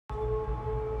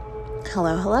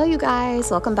Hello, you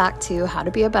guys. Welcome back to How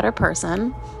to Be a Better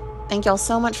Person. Thank y'all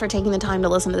so much for taking the time to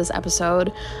listen to this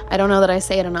episode. I don't know that I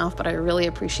say it enough, but I really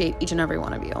appreciate each and every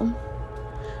one of you.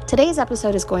 Today's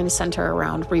episode is going to center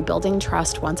around rebuilding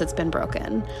trust once it's been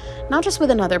broken. Not just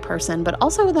with another person, but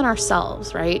also within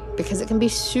ourselves, right? Because it can be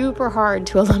super hard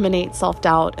to eliminate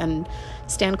self-doubt and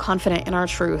stand confident in our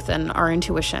truth and our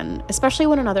intuition, especially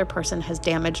when another person has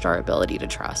damaged our ability to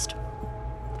trust.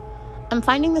 I'm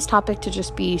finding this topic to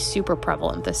just be super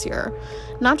prevalent this year,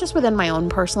 not just within my own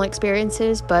personal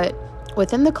experiences, but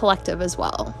within the collective as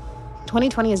well.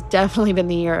 2020 has definitely been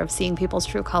the year of seeing people's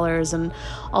true colors and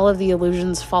all of the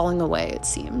illusions falling away, it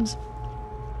seems.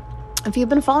 If you've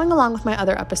been following along with my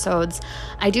other episodes,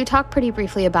 I do talk pretty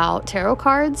briefly about tarot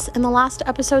cards in the last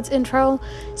episode's intro,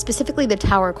 specifically the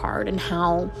Tower card, and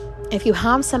how if you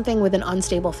have something with an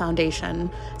unstable foundation,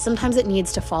 sometimes it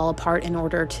needs to fall apart in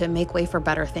order to make way for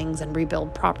better things and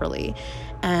rebuild properly.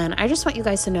 And I just want you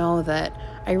guys to know that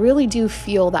I really do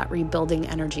feel that rebuilding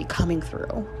energy coming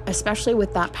through, especially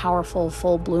with that powerful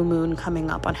full blue moon coming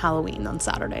up on Halloween on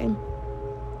Saturday.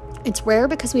 It's rare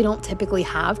because we don't typically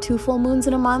have 2 full moons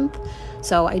in a month,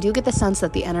 so I do get the sense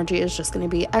that the energy is just going to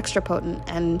be extra potent,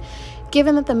 and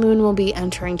given that the moon will be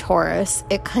entering Taurus,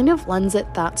 it kind of lends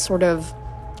it that sort of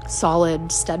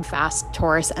solid, steadfast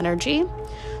Taurus energy.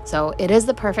 So it is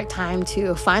the perfect time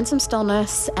to find some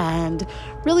stillness and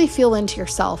really feel into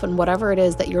yourself and whatever it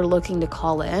is that you're looking to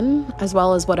call in, as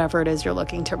well as whatever it is you're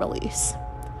looking to release.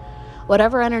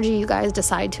 Whatever energy you guys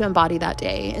decide to embody that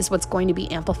day is what's going to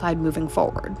be amplified moving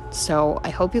forward. So I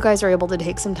hope you guys are able to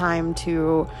take some time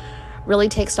to really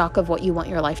take stock of what you want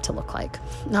your life to look like,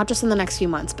 not just in the next few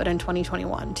months, but in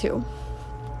 2021 too.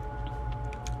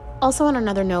 Also, on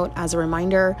another note, as a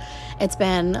reminder, it's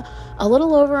been a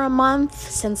little over a month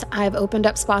since I've opened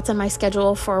up spots on my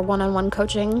schedule for one-on-one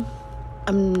coaching.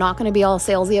 I'm not going to be all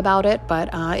salesy about it, but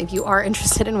if you are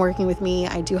interested in working with me,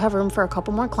 I do have room for a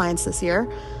couple more clients this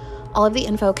year. All of the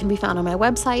info can be found on my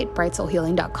website,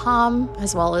 brightsoulhealing.com,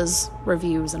 as well as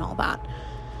reviews and all that.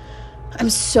 I'm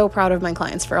so proud of my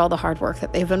clients for all the hard work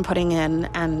that they've been putting in,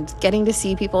 and getting to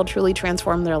see people truly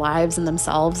transform their lives and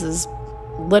themselves is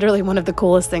literally one of the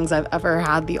coolest things I've ever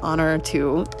had the honor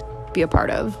to be a part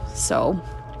of. So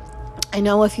I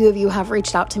know a few of you have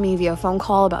reached out to me via phone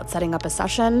call about setting up a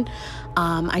session.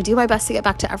 I do my best to get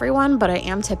back to everyone, but I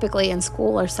am typically in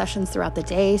school or sessions throughout the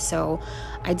day. So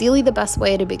ideally, the best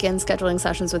way to begin scheduling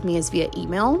sessions with me is via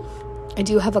email. I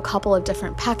do have a couple of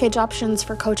different package options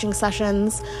for coaching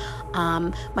sessions.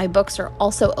 My books are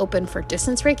also open for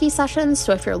distance Reiki sessions.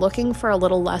 So if you're looking for a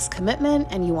little less commitment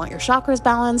and you want your chakras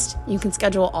balanced, you can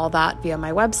schedule all that via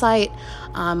my website.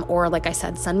 Or like I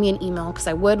said, send me an email, because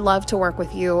I would love to work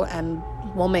with you, and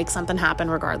we'll make something happen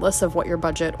regardless of what your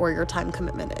budget or your time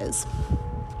commitment is.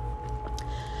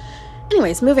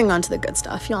 Anyways, moving on to the good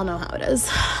stuff. Y'all know how it is.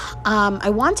 I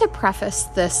want to preface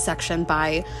this section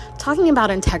by talking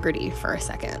about integrity for a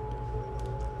second.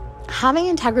 Having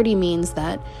integrity means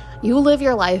that you live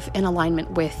your life in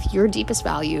alignment with your deepest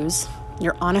values,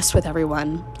 you're honest with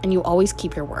everyone, and you always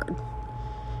keep your word.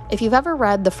 If you've ever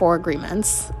read The 4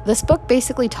 Agreements, this book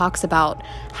basically talks about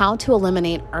how to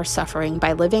eliminate our suffering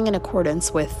by living in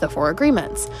accordance with the 4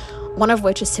 agreements, one of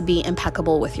which is to be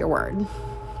impeccable with your word.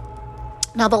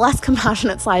 Now, the less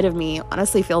compassionate side of me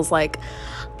honestly feels like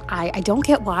I don't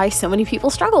get why so many people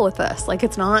struggle with this. Like,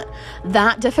 it's not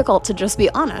that difficult to just be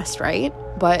honest, right?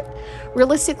 But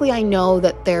realistically, I know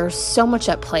that there's so much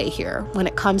at play here when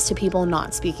it comes to people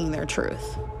not speaking their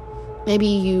truth. Maybe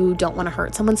you don't want to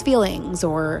hurt someone's feelings,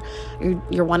 or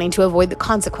you're wanting to avoid the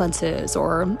consequences,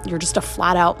 or you're just a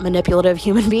flat out manipulative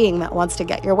human being that wants to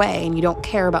get your way and you don't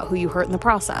care about who you hurt in the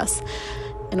process.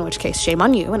 In which case, shame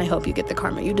on you, and I hope you get the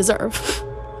karma you deserve.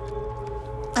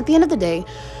 At the end of the day,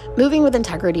 moving with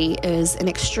integrity is an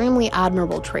extremely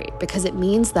admirable trait, because it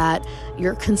means that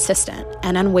you're consistent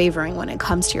and unwavering when it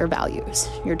comes to your values.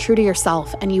 You're true to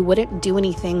yourself, and you wouldn't do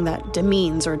anything that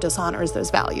demeans or dishonors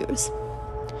those values.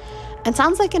 It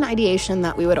sounds like an ideation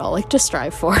that we would all like to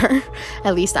strive for.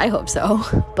 At least I hope so.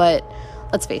 But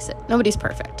let's face it, nobody's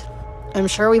perfect. I'm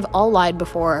sure we've all lied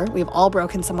before, we've all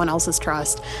broken someone else's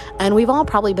trust, and we've all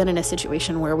probably been in a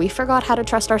situation where we forgot how to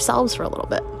trust ourselves for a little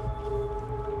bit.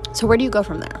 So where do you go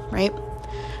from there, right?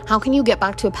 How can you get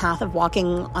back to a path of walking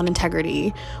on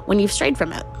integrity when you've strayed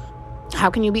from it? How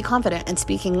can you be confident in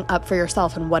speaking up for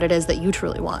yourself and what it is that you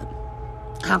truly want?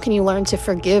 How can you learn to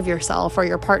forgive yourself or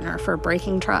your partner for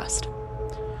breaking trust?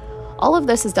 All of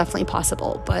this is definitely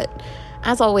possible, but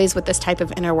as always with this type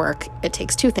of inner work, it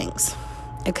takes 2 things: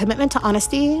 a commitment to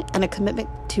honesty and a commitment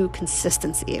to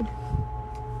consistency.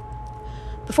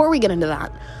 before we get into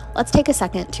that, let's take a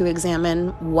second to examine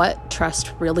what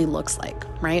trust really looks like,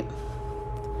 right?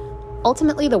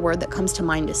 Ultimately, the word that comes to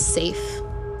mind is safe.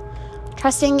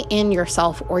 Trusting in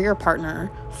yourself or your partner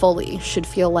fully should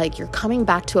feel like you're coming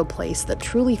back to a place that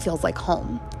truly feels like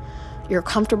home. You're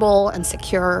comfortable and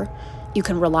secure. You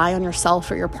can rely on yourself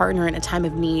or your partner in a time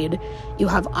of need. You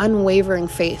have unwavering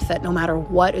faith that no matter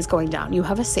what is going down, you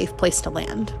have a safe place to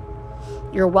land.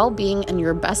 Your well-being and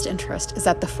your best interest is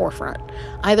at the forefront,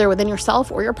 either within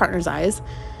yourself or your partner's eyes,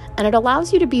 and it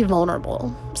allows you to be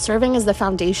vulnerable, serving as the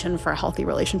foundation for a healthy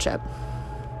relationship.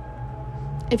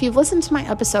 If you've listened to my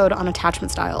episode on attachment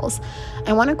styles,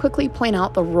 I want to quickly point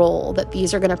out the role that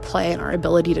these are going to play in our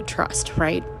ability to trust,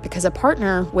 right? Because a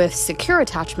partner with secure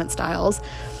attachment styles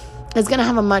is going to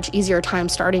have a much easier time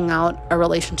starting out a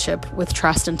relationship with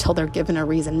trust until they're given a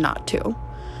reason not to.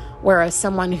 Whereas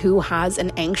someone who has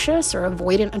an anxious or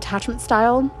avoidant attachment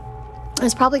style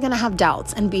is probably going to have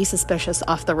doubts and be suspicious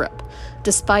off the rip,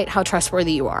 despite how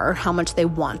trustworthy you are, how much they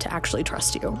want to actually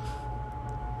trust you.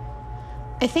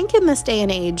 I think in this day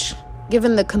and age,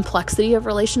 given the complexity of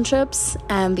relationships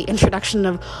and the introduction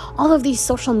of all of these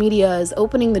social medias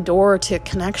opening the door to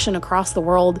connection across the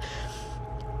world,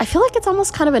 I feel like it's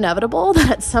almost kind of inevitable that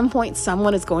at some point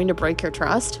someone is going to break your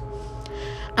trust.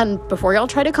 And before y'all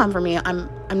try to come for me, I'm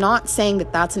not saying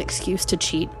that that's an excuse to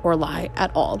cheat or lie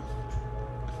at all.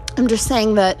 I'm just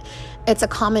saying that it's a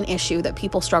common issue that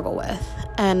people struggle with.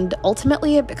 And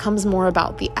ultimately, it becomes more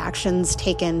about the actions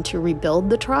taken to rebuild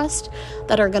the trust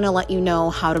that are going to let you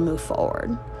know how to move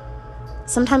forward.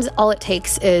 Sometimes all it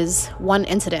takes is one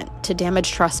incident to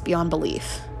damage trust beyond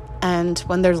belief. And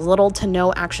when there's little to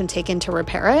no action taken to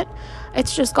repair it,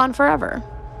 it's just gone forever.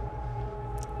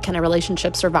 Can a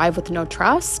relationship survive with no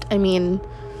trust? I mean,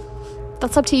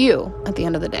 that's up to you at the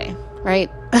end of the day, right?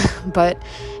 But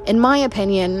in my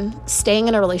opinion, staying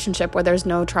in a relationship where there's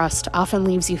no trust often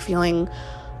leaves you feeling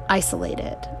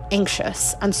isolated,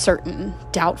 anxious, uncertain,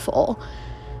 doubtful.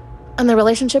 And the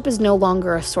relationship is no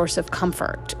longer a source of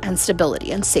comfort and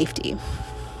stability and safety.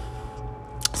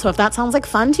 So if that sounds like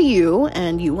fun to you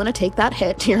and you want to take that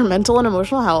hit to your mental and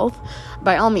emotional health,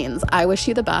 by all means, I wish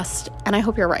you the best, and I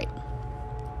hope you're right.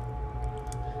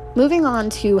 Moving on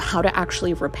to how to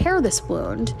actually repair this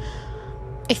wound,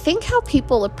 I think how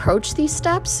people approach these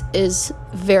steps is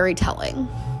very telling.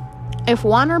 If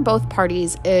one or both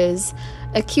parties is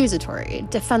accusatory,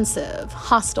 defensive,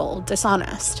 hostile,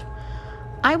 dishonest,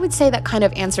 I would say that kind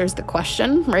of answers the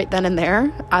question right then and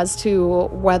there as to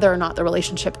whether or not the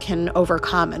relationship can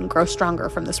overcome and grow stronger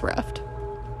from this rift.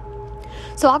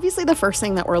 So obviously the first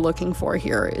thing that we're looking for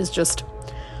here is just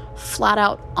flat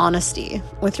out honesty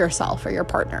with yourself or your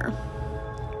partner.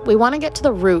 We want to get to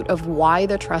the root of why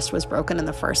the trust was broken in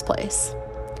the first place.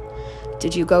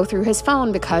 Did you go through his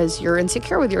phone because you're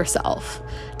insecure with yourself?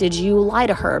 Did you lie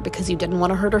to her because you didn't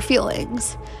want to hurt her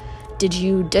feelings? Did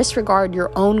you disregard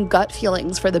your own gut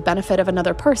feelings for the benefit of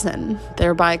another person,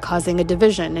 thereby causing a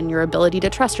division in your ability to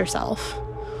trust yourself?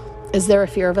 Is there a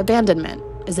fear of abandonment?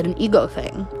 Is it an ego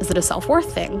thing? Is it a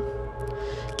self-worth thing?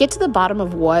 Get to the bottom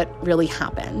of what really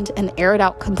happened and air it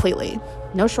out completely.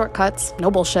 No shortcuts,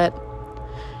 no bullshit.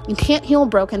 You can't heal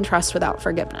broken trust without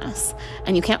forgiveness,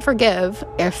 and you can't forgive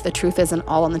if the truth isn't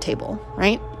all on the table,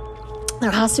 right?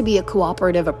 There has to be a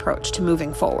cooperative approach to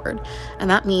moving forward, and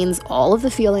that means all of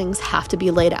the feelings have to be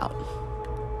laid out.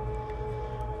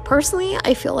 Personally,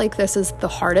 I feel like this is the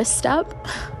hardest step.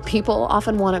 People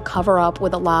often want to cover up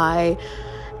with a lie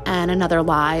and another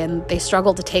lie, and they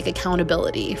struggle to take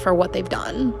accountability for what they've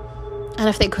done. And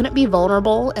if they couldn't be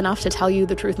vulnerable enough to tell you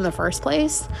the truth in the first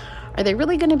place, are they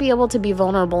really going to be able to be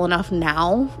vulnerable enough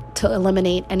now to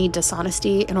eliminate any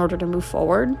dishonesty in order to move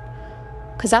forward?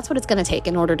 Because that's what it's going to take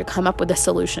in order to come up with a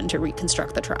solution to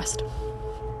reconstruct the trust.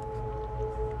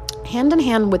 Hand in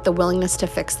hand with the willingness to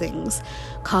fix things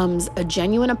comes a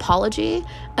genuine apology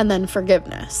and then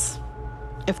forgiveness.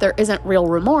 If there isn't real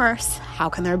remorse, how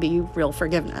can there be real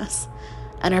forgiveness?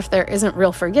 And if there isn't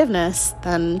real forgiveness,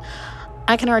 then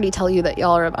I can already tell you that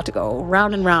y'all are about to go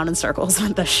round and round in circles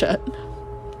with this shit.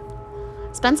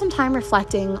 Spend some time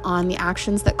reflecting on the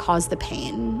actions that caused the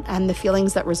pain and the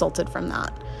feelings that resulted from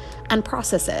that, and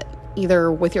process it, either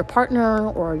with your partner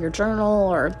or your journal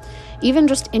or even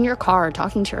just in your car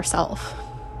talking to yourself.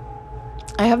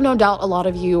 I have no doubt a lot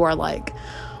of you are like,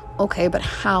 okay, but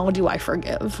how do I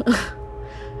forgive?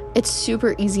 It's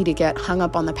super easy to get hung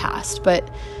up on the past, but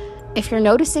if you're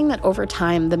noticing that over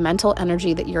time the mental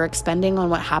energy that you're expending on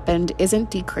what happened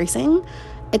isn't decreasing,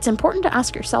 it's important to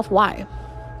ask yourself why.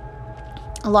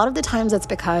 A lot of the times it's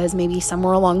because maybe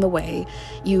somewhere along the way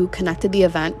you connected the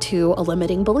event to a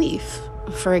limiting belief.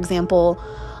 For example,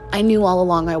 I knew all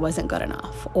along I wasn't good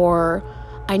enough, or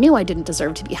I knew I didn't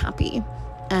deserve to be happy.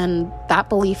 And that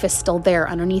belief is still there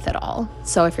underneath it all.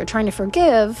 So if you're trying to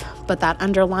forgive, but that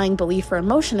underlying belief or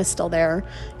emotion is still there,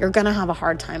 you're going to have a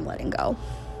hard time letting go.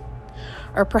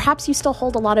 Or perhaps you still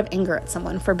hold a lot of anger at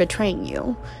someone for betraying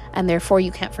you, and therefore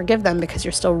you can't forgive them because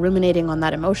you're still ruminating on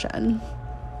that emotion.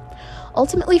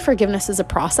 Ultimately, forgiveness is a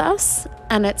process,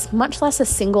 and it's much less a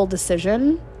single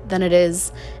decision than it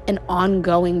is an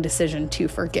ongoing decision to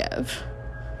forgive.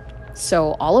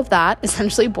 So all of that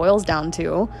essentially boils down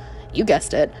to, you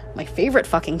guessed it, my favorite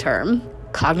fucking term,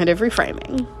 cognitive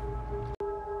reframing.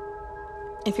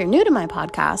 If you're new to my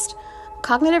podcast,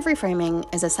 cognitive reframing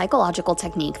is a psychological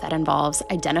technique that involves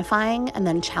identifying and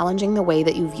then challenging the way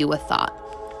that you view a thought,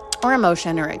 or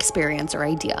emotion, or experience, or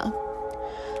idea.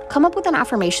 Come up with an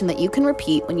affirmation that you can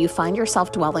repeat when you find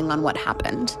yourself dwelling on what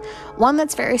happened, one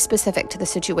that's very specific to the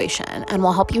situation and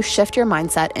will help you shift your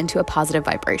mindset into a positive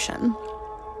vibration.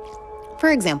 For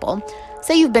example,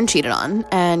 say you've been cheated on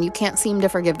and you can't seem to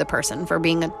forgive the person for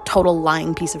being a total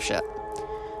lying piece of shit.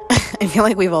 I feel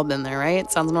like we've all been there, right?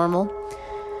 Sounds normal.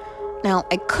 Now,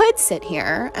 I could sit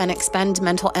here and expend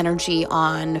mental energy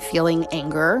on feeling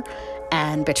anger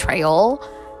and betrayal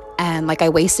and like I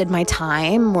wasted my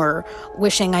time, or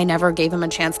wishing I never gave him a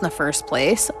chance in the first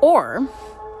place. Or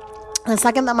the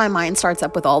second that my mind starts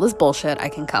up with all this bullshit, I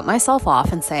can cut myself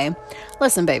off and say,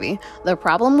 listen, baby, the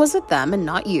problem was with them and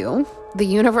not you. The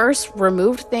universe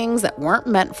removed things that weren't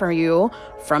meant for you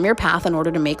from your path in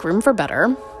order to make room for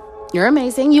better. You're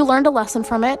amazing. You learned a lesson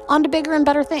from it. On to bigger and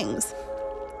better things.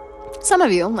 Some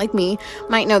of you, like me,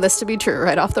 might know this to be true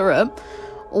right off the rip,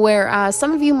 whereas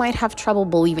some of you might have trouble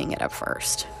believing it at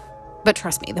first. But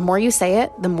trust me, the more you say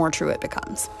it, the more true it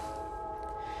becomes.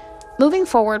 Moving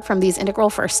forward from these integral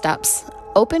first steps,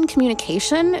 open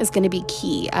communication is going to be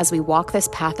key as we walk this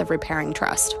path of repairing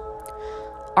trust.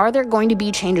 Are there going to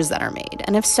be changes that are made?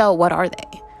 And if so, what are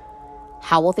they?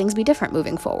 How will things be different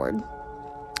moving forward?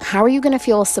 How are you going to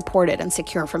feel supported and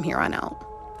secure from here on out?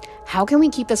 How can we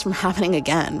keep this from happening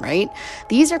again, right?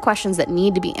 These are questions that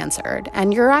need to be answered,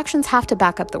 and your actions have to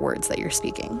back up the words that you're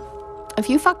speaking. If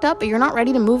you fucked up but you're not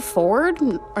ready to move forward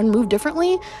and move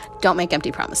differently, don't make empty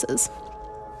promises.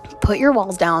 Put your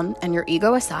walls down and your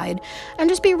ego aside and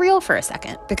just be real for a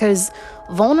second, because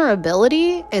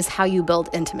vulnerability is how you build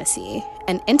intimacy,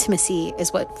 and intimacy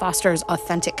is what fosters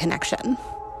authentic connection.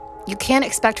 You can't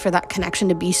expect for that connection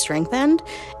to be strengthened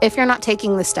if you're not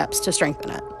taking the steps to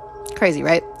strengthen it. Crazy,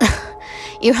 right?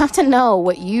 You have to know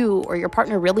what you or your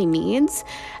partner really needs,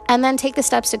 and then take the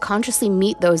steps to consciously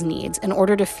meet those needs in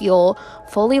order to feel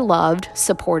fully loved,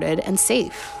 supported, and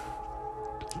safe.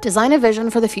 Design a vision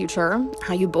for the future,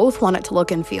 how you both want it to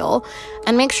look and feel,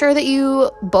 and make sure that you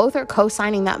both are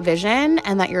co-signing that vision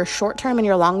and that your short-term and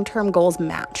your long-term goals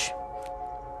match.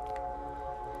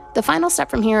 The final step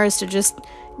from here is to just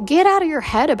get out of your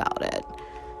head about it.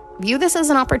 View this as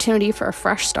an opportunity for a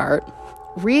fresh start.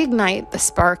 Reignite the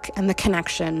spark and the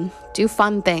connection. Do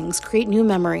fun things, create new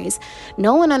memories,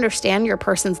 know and understand your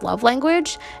person's love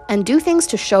language, and do things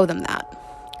to show them that.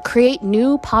 Create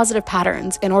new positive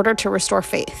patterns in order to restore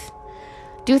faith.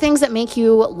 Do things that make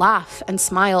you laugh and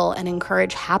smile and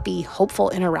encourage happy, hopeful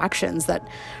interactions that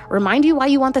remind you why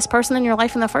you want this person in your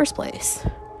life in the first place.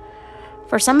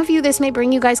 For some of you, this may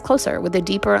bring you guys closer with a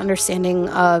deeper understanding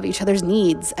of each other's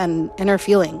needs and inner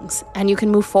feelings, and you can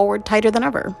move forward tighter than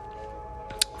ever.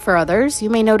 For others,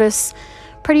 you may notice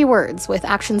pretty words with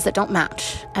actions that don't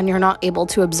match, and you're not able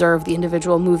to observe the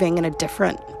individual moving in a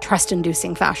different,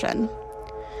 trust-inducing fashion.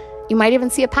 You might even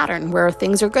see a pattern where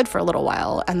things are good for a little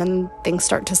while, and then things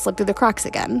start to slip through the cracks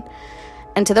again.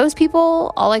 And to those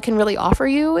people, all I can really offer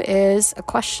you is a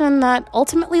question that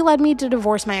ultimately led me to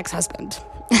divorce my ex-husband.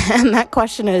 And that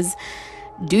question is,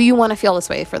 do you want to feel this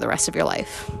way for the rest of your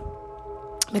life?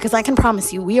 Because I can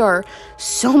promise you, we are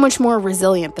so much more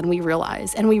resilient than we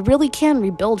realize, and we really can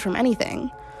rebuild from anything.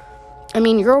 I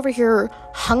mean, you're over here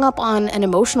hung up on an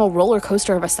emotional roller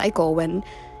coaster of a cycle when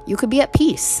you could be at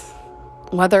peace,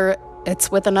 whether it's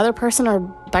with another person or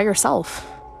by yourself.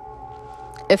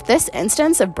 If this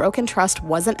instance of broken trust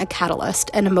wasn't a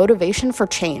catalyst and a motivation for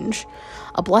change,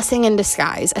 a blessing in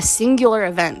disguise, a singular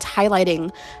event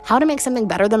highlighting how to make something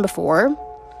better than before,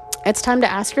 it's time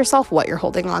to ask yourself what you're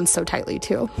holding on so tightly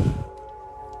to.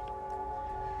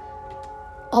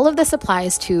 All of this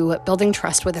applies to building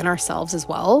trust within ourselves as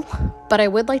well, but I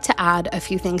would like to add a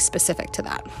few things specific to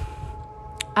that.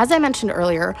 As I mentioned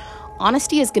earlier,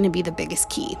 honesty is going to be the biggest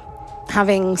key.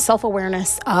 Having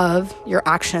self-awareness of your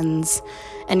actions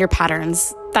and your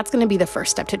patterns, that's going to be the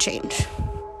first step to change.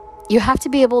 You have to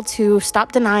be able to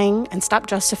stop denying and stop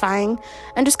justifying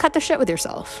and just cut the shit with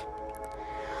yourself.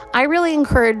 I really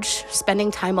encourage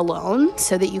spending time alone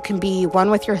so that you can be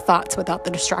one with your thoughts without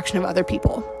the distraction of other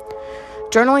people.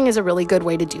 Journaling is a really good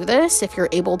way to do this if you're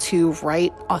able to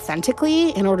write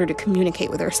authentically in order to communicate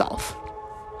with yourself.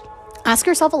 Ask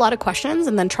yourself a lot of questions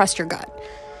and then trust your gut.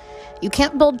 You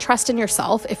can't build trust in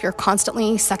yourself if you're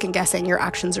constantly second-guessing your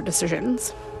actions or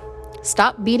decisions.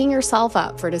 Stop beating yourself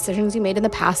up for decisions you made in the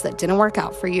past that didn't work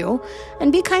out for you,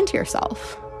 and be kind to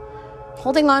yourself.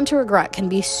 Holding on to regret can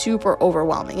be super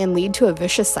overwhelming and lead to a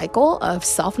vicious cycle of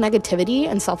self-negativity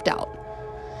and self-doubt.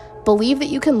 Believe that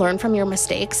you can learn from your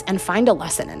mistakes and find a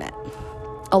lesson in it.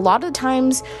 A lot of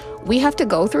times, we have to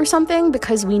go through something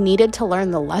because we needed to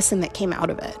learn the lesson that came out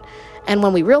of it. And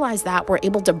when we realize that, we're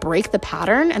able to break the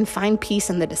pattern and find peace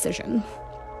in the decision.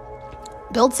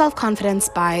 Build self-confidence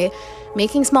by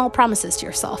making small promises to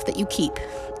yourself that you keep,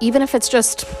 even if it's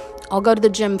just, I'll go to the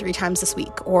gym 3 times this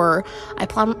week, or I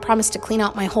promise to clean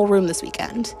out my whole room this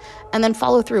weekend, and then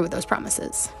follow through with those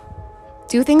promises.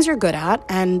 Do things you're good at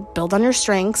and build on your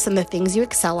strengths and the things you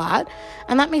excel at,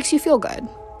 and that makes you feel good.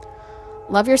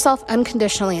 Love yourself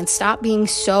unconditionally and stop being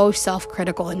so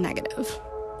self-critical and negative.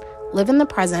 Live in the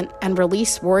present and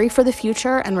release worry for the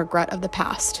future and regret of the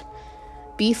past.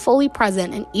 Be fully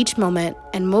present in each moment,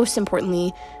 and most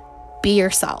importantly, be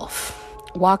yourself.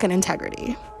 Walk in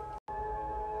integrity.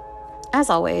 As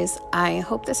always, I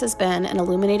hope this has been an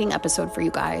illuminating episode for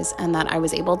you guys and that I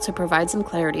was able to provide some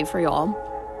clarity for y'all.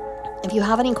 If you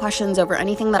have any questions over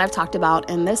anything that I've talked about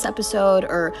in this episode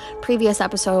or previous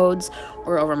episodes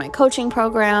or over my coaching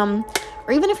program,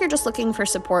 or even if you're just looking for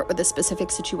support with a specific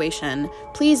situation,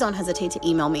 please don't hesitate to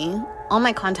email me. All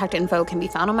my contact info can be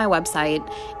found on my website,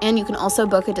 and you can also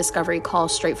book a discovery call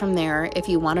straight from there if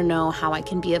you want to know how I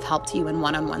can be of help to you in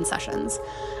one-on-one sessions.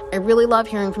 I really love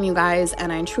hearing from you guys,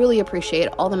 and I truly appreciate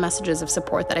all the messages of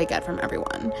support that I get from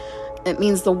everyone. It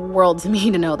means the world to me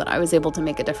to know that I was able to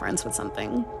make a difference with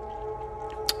something.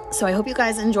 So I hope you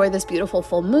guys enjoy this beautiful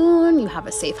full moon. You have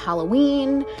a safe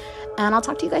Halloween, and I'll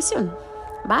talk to you guys soon.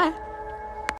 Bye.